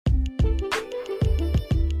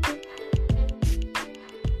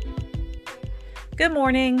Good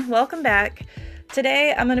morning. Welcome back.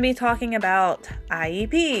 Today I'm going to be talking about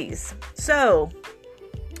IEPs. So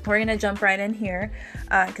we're going to jump right in here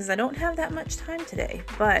because I don't have that much time today.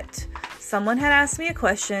 But someone had asked me a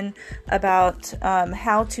question about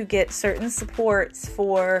how to get certain supports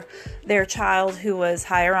for their child who was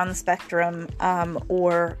higher on the spectrum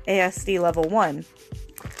or ASD Level 1.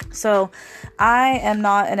 So I am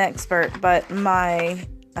not an expert, but my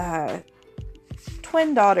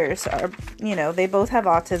twin daughters are, they both have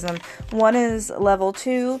autism. One is level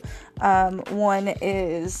 2, one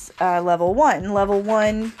is level 1. Level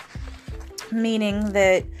 1 meaning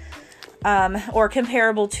that, or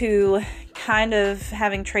comparable to kind of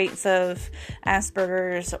having traits of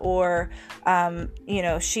Asperger's, or,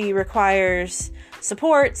 she requires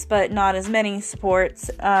supports, but not as many supports.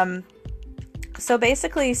 So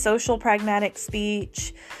basically social pragmatic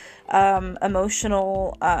speech,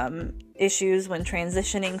 emotional issues when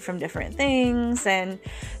transitioning from different things, and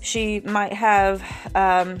she might have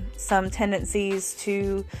some tendencies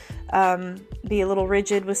to be a little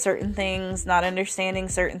rigid with certain things, not understanding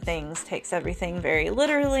certain things, takes everything very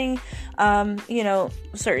literally,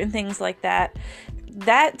 certain things like that.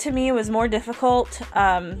 That to me was more difficult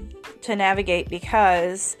to navigate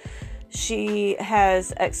because she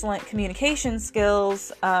has excellent communication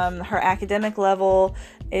skills. Her academic level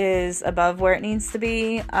is above where it needs to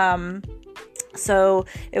be. So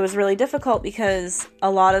it was really difficult because a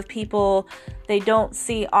lot of people, they don't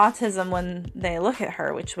see autism when they look at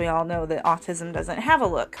her, which we all know that autism doesn't have a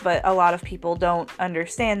look, but a lot of people don't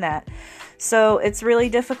understand that. So it's really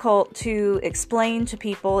difficult to explain to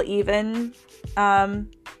people, even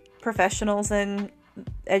professionals in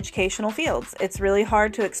educational fields. It's really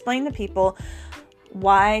hard to explain to people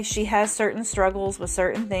why she has certain struggles with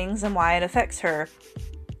certain things and why it affects her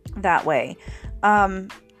that way.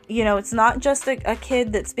 It's not just a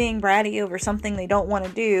kid that's being bratty over something they don't want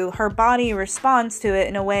to do. Her body responds to it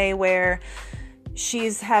in a way where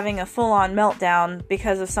she's having a full-on meltdown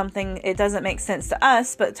because of something. It doesn't make sense to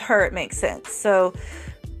us, but to her it makes sense. So,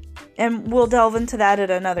 and we'll delve into that at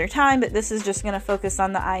another time, but this is just going to focus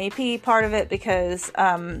on the IEP part of it because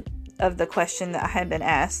of the question that I had been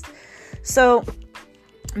asked. So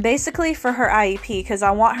basically for her IEP, because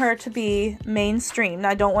I want her to be mainstreamed,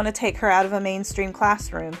 I don't want to take her out of a mainstream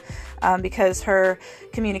classroom because her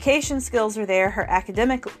communication skills are there, her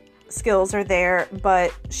academic skills are there,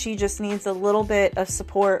 but she just needs a little bit of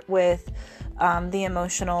support with the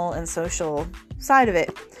emotional and social side of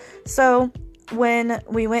it. So when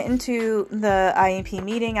we went into the IEP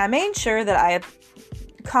meeting, I made sure that I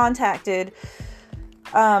contacted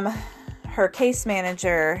her case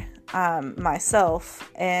manager myself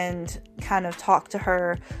and kind of talked to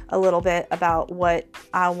her a little bit about what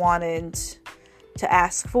I wanted to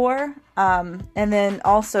ask for. And then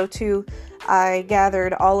also too, I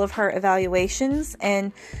gathered all of her evaluations.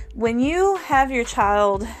 And when you have your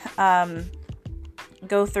child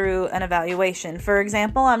go through an evaluation, for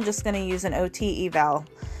example, I'm just going to use an OT eval,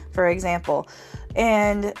 for example,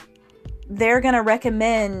 and they're going to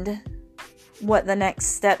recommend what the next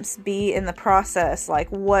steps be in the process, like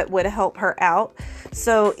what would help her out.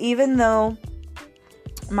 So even though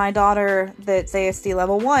my daughter that's ASD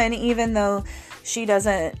level 1, even though she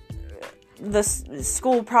doesn't, the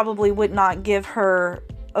school probably would not give her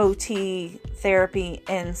OT therapy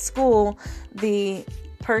in school, the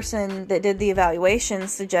person that did the evaluation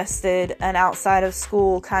suggested an outside of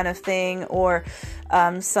school kind of thing, or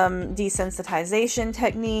some desensitization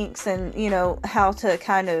techniques, and how to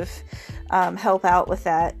kind of help out with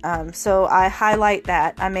that. So I highlight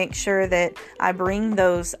that. I make sure that I bring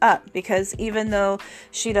those up because even though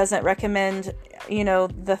she doesn't recommend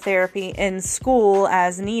the therapy in school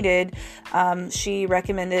as needed, she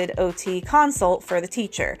recommended OT consult for the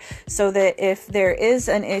teacher, so that if there is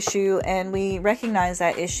an issue and we recognize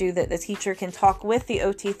that issue, that the teacher can talk with the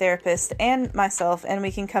OT therapist and myself and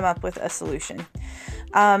we can come up with a solution.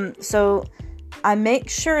 So I make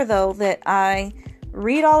sure though that I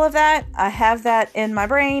read all of that, I have that in my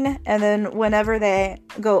brain, and then whenever they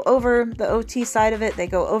go over the OT side of it, they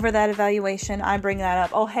go over that evaluation, I bring that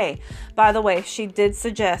up. Oh, hey, by the way, she did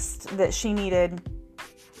suggest that she needed,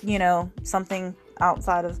 something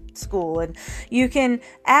outside of school, and you can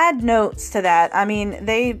add notes to that. I mean,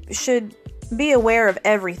 they should be aware of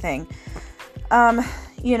everything, and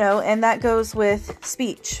that goes with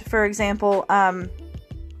speech. For example,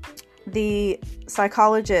 the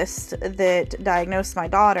psychologist that diagnosed my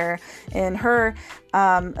daughter, in her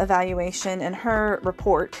evaluation, in her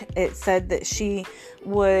report, it said that she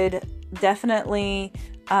would definitely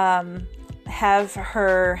have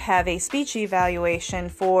her have a speech evaluation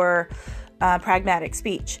for pragmatic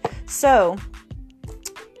speech. So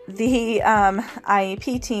the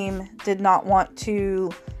IEP team did not want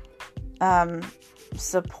to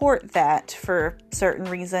support that for certain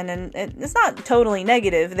reason, and it's not totally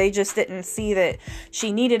negative. They just didn't see that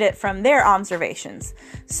she needed it from their observations.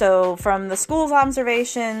 So from the school's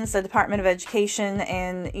observations, the Department of Education,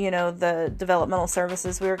 and the developmental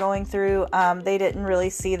services we were going through, they didn't really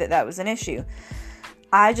see that that was an issue.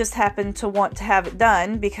 I just happened to want to have it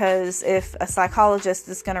done because if a psychologist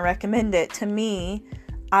is going to recommend it to me,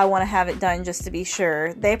 I want to have it done just to be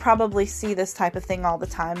sure. They probably see this type of thing all the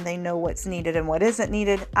time. They know what's needed and what isn't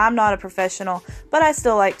needed. I'm not a professional, but I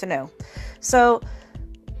still like to know. So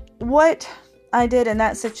what I did in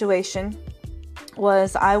that situation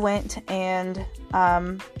was I went and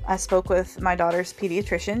I spoke with my daughter's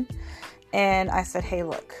pediatrician, and I said, hey,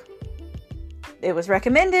 look, it was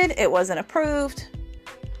recommended. It wasn't approved.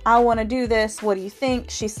 I want to do this. What do you think?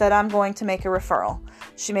 She said, I'm going to make a referral.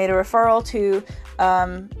 She made a referral to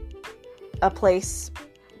a place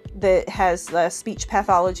that has speech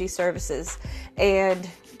pathology services, and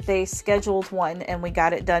they scheduled one, and we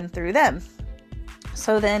got it done through them.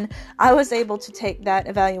 So then I was able to take that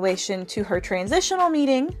evaluation to her transitional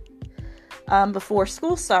meeting before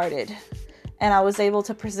school started. And I was able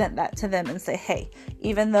to present that to them and say, hey,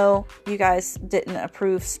 even though you guys didn't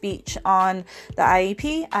approve speech on the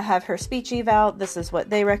IEP, I have her speech eval. This is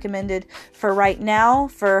what they recommended. For right now,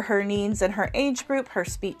 for her needs and her age group, her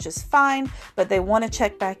speech is fine, but they want to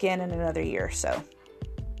check back in another year or so.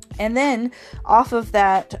 And then off of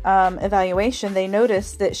that evaluation, they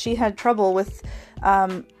noticed that she had trouble with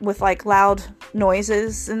like loud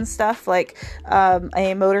noises and stuff. Like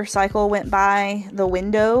a motorcycle went by the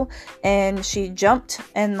window and she jumped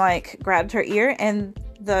and like grabbed her ear, and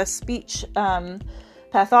the speech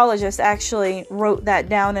pathologist actually wrote that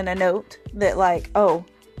down in a note that like, oh,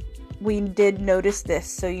 we did notice this,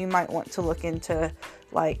 so you might want to look into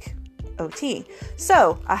like OT.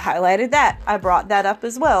 So I highlighted that. I brought that up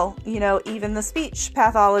as well. Even the speech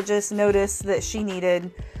pathologist noticed that she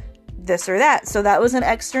needed this or that. So that was an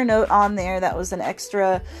extra note on there. That was an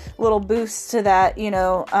extra little boost to that,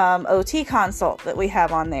 OT consult that we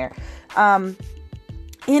have on there.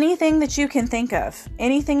 Anything that you can think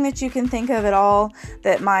of at all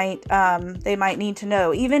that they might need to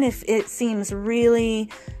know, even if it seems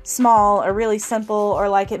really small or really simple or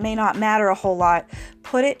like it may not matter a whole lot,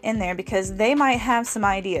 put it in there because they might have some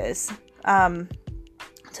ideas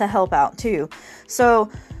to help out too.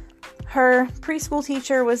 So her preschool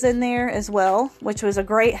teacher was in there as well, which was a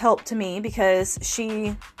great help to me because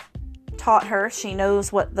she taught her. She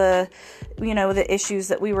knows what the issues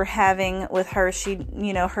that we were having with her. She,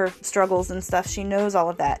 her struggles and stuff. She knows all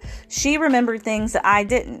of that. She remembered things that I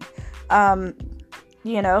didn't,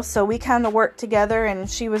 so we kind of worked together, and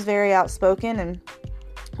she was very outspoken, and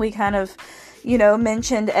we kind of,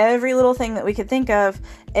 mentioned every little thing that we could think of,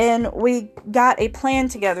 and we got a plan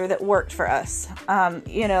together that worked for us.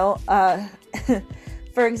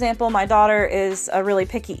 For example, my daughter is a really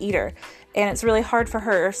picky eater, and it's really hard for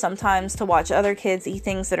her sometimes to watch other kids eat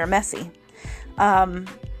things that are messy.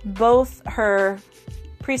 Both her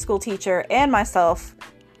preschool teacher and myself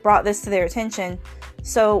brought this to their attention.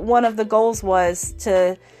 So one of the goals was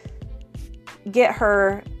to get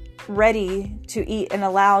her ready to eat in a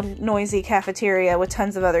loud, noisy cafeteria with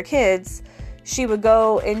tons of other kids. She would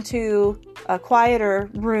go into a quieter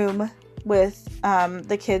room with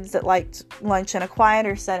the kids that liked lunch in a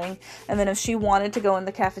quieter setting, and then if she wanted to go in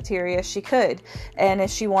the cafeteria, she could. And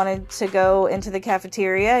if she wanted to go into the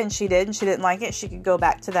cafeteria and she didn't like it, she could go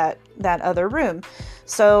back to that other room.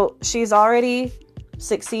 So she's already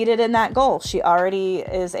succeeded in that goal. She already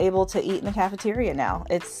is able to eat in the cafeteria now.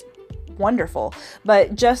 It's wonderful.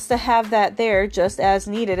 But just to have that there, just as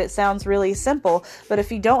needed, it sounds really simple, but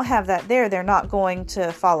if you don't have that there, they're not going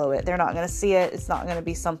to follow it. They're not going to see it. It's not going to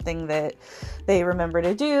be something that they remember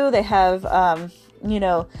to do. They have,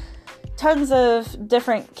 tons of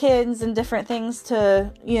different kids and different things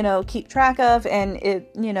to, keep track of. And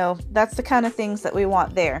it, that's the kind of things that we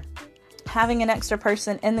want there. Having an extra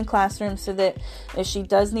person in the classroom so that if she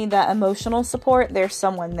does need that emotional support, there's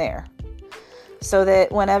someone there. So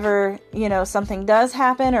that whenever, something does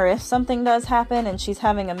happen, or if something does happen and she's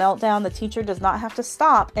having a meltdown, the teacher does not have to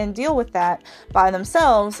stop and deal with that by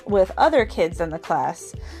themselves with other kids in the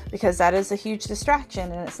class, because that is a huge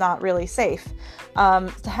distraction and it's not really safe.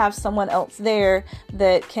 To have someone else there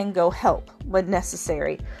that can go help when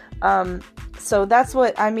necessary. So that's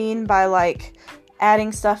what I mean by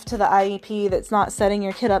adding stuff to the IEP that's not setting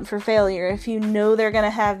your kid up for failure. If you know they're going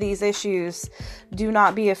to have these issues, do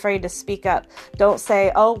not be afraid to speak up. Don't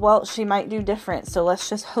say, oh, well, she might do different, so let's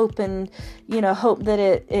just hope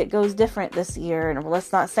that it goes different this year, and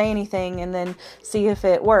let's not say anything and then see if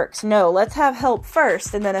it works. No, let's have help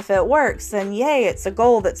first, and then if it works, then yay, it's a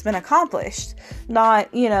goal that's been accomplished. Not,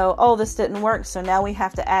 oh, this didn't work, so now we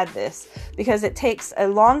have to add this. Because it takes a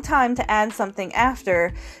long time to add something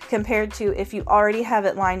after compared to if you already have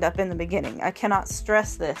it lined up in the beginning. I cannot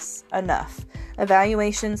stress this enough.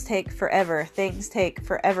 Evaluations take forever. Things take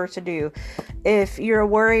forever to do. If you're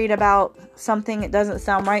worried about something, it doesn't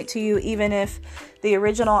sound right to you, even if the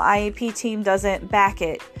original IEP team doesn't back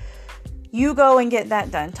it, you go and get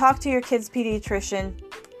that done. Talk to your kid's pediatrician.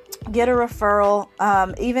 Get a referral.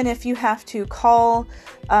 Even if you have to call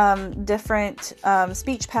different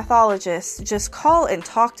speech pathologists, just call and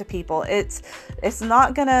talk to people. It's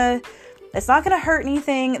not gonna hurt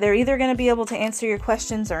anything. They're either gonna be able to answer your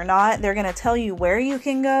questions or not. They're gonna tell you where you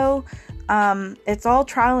can go. It's all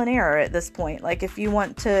trial and error at this point. Like, if you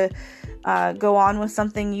want to go on with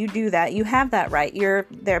something, you do that. You have that right. You're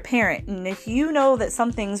their parent, and if you know that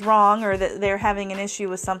something's wrong or that they're having an issue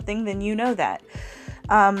with something, then you know that.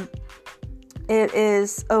 It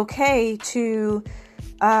is okay to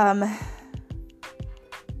kind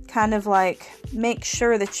of like make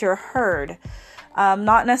sure that you're heard.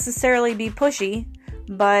 Not necessarily be pushy,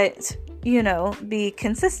 but be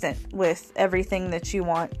consistent with everything that you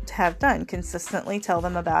want to have done. Consistently tell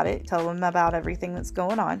them about it. Tell them about everything that's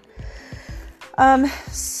going on.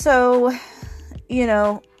 So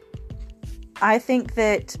I think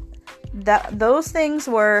that those things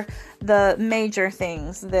were the major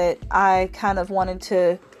things that I kind of wanted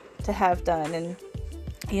to have done, and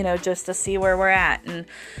just to see where we're at,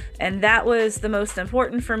 and that was the most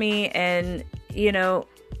important for me. And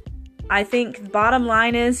I think bottom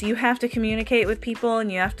line is you have to communicate with people,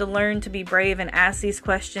 and you have to learn to be brave and ask these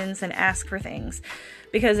questions and ask for things,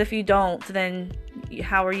 because if you don't, then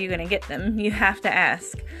how are you going to get them? You have to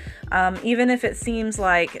ask. Even if it seems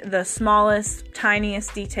like the smallest,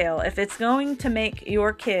 tiniest detail, if it's going to make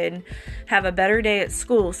your kid have a better day at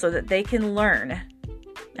school so that they can learn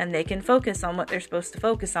and they can focus on what they're supposed to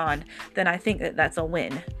focus on, then I think that that's a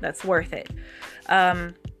win. That's worth it.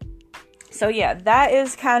 So yeah, that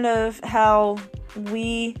is kind of how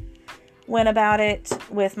we went about it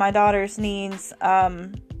with my daughter's needs.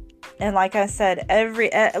 And like I said,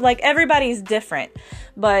 everybody's different,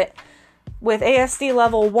 but with ASD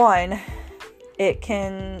Level 1, it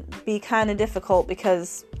can be kind of difficult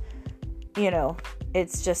because,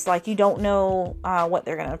 it's just like you don't know what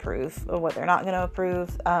they're going to approve or what they're not going to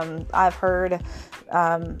approve. I've heard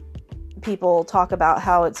people talk about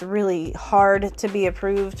how it's really hard to be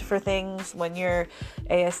approved for things when you're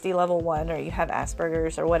ASD Level 1 or you have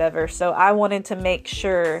Asperger's or whatever. So I wanted to make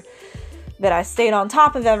sure that I stayed on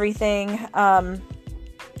top of everything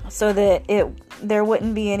so that there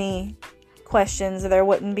wouldn't be any questions, or there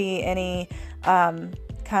wouldn't be any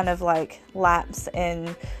kind of like lapse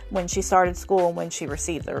in when she started school and when she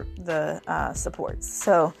received the supports.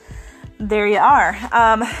 So there you are.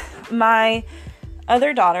 My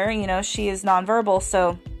other daughter, she is nonverbal,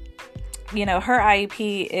 so her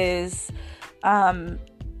IEP is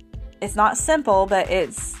it's not simple, but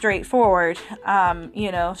it's straightforward.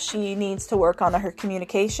 She needs to work on her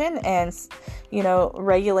communication and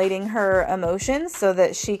regulating her emotions so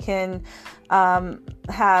that she can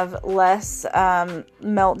have less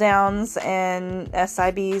meltdowns and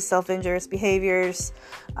SIBs, self-injurious behaviors,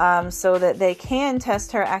 so that they can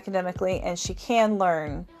test her academically and she can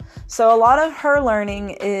learn. So a lot of her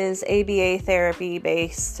learning is ABA therapy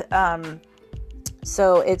based.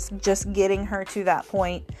 So it's just getting her to that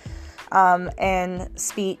point, and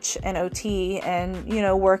speech and OT and,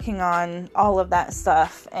 working on all of that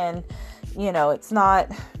stuff. And, it's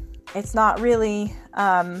not really,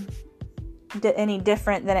 any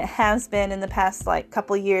different than it has been in the past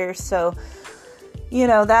couple years. So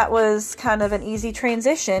that was kind of an easy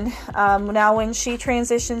transition. Now when she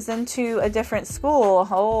transitions into a different school,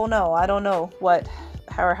 oh no, I don't know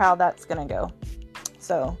how that's gonna go.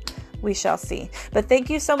 So we shall see. But thank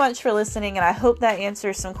you so much for listening, and I hope that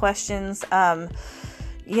answers some questions.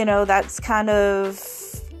 That's kind of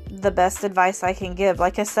the best advice I can give.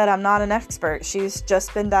 Like I said, I'm not an expert. She's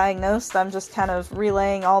just been diagnosed. I'm just kind of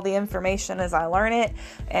relaying all the information as I learn it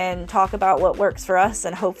and talk about what works for us,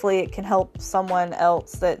 and hopefully it can help someone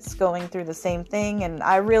else that's going through the same thing. And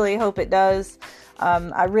I really hope it does.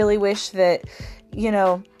 I really wish that,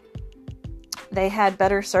 they had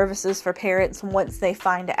better services for parents once they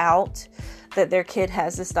find out that their kid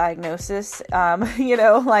has this diagnosis.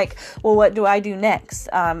 Like, well, what do I do next?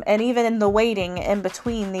 And even in the waiting in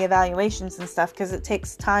between the evaluations and stuff, because it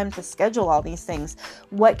takes time to schedule all these things.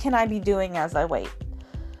 What can I be doing as I wait?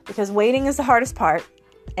 Because waiting is the hardest part.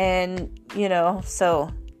 And,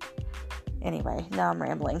 so anyway, now I'm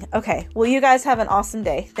rambling. Okay. Well, you guys have an awesome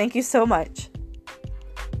day. Thank you so much.